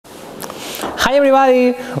Hi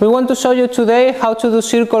everybody, we want to show you today how to do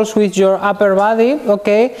circles with your upper body,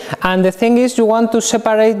 okay? And the thing is, you want to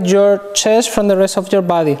separate your chest from the rest of your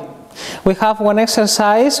body. We have one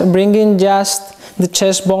exercise, bringing just the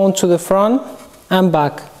chest bone to the front and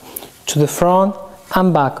back, to the front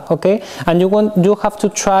and back, okay? And you have to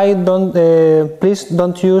try, please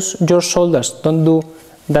don't use your shoulders, don't do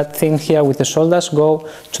that thing here with the shoulders, go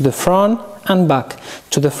to the front and back,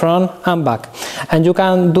 to the front and back. And you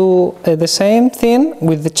can do the same thing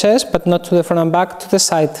with the chest, but not to the front and back, to the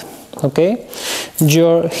side, okay?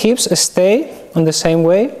 Your hips stay on the same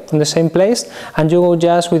way, on the same place, and you go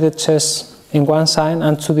just with the chest in one side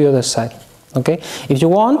and to the other side, okay? If you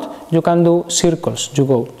want, you can do circles. You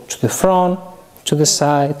go to the front, to the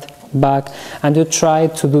side, back, and you try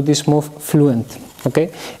to do this move fluent,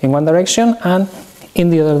 okay? In one direction and in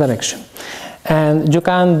the other direction. And you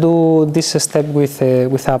can do this step with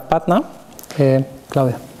a partner,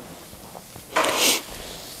 Claudia.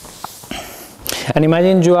 And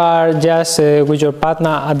imagine you are just with your partner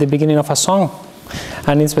at the beginning of a song,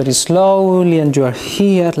 and it's very slowly, and you are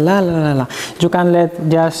here, la la la la. You can let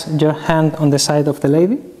just your hand on the side of the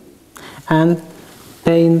lady and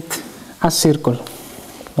paint a circle,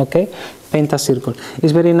 okay? Paint a circle.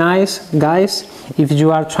 It's very nice, guys, if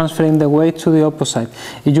you are transferring the weight to the opposite.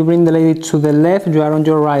 If you bring the lady to the left, you are on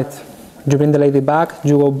your right. You bring the lady back,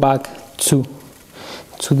 you go back to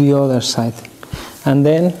the other side. And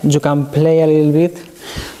then you can play a little bit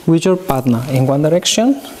with your partner in one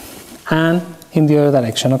direction and in the other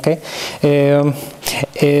direction, okay?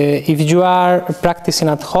 If you are practicing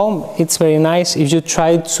at home, it's very nice if you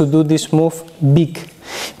try to do this move big.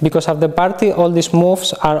 Because at the party, all these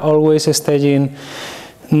moves are always staging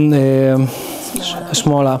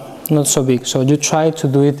smaller, not so big. So you try to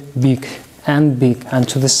do it big and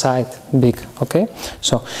to the side big, okay?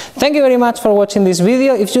 So thank you very much for watching this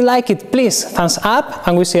video. If you like it, please thumbs up,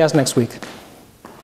 and we'll see us next week.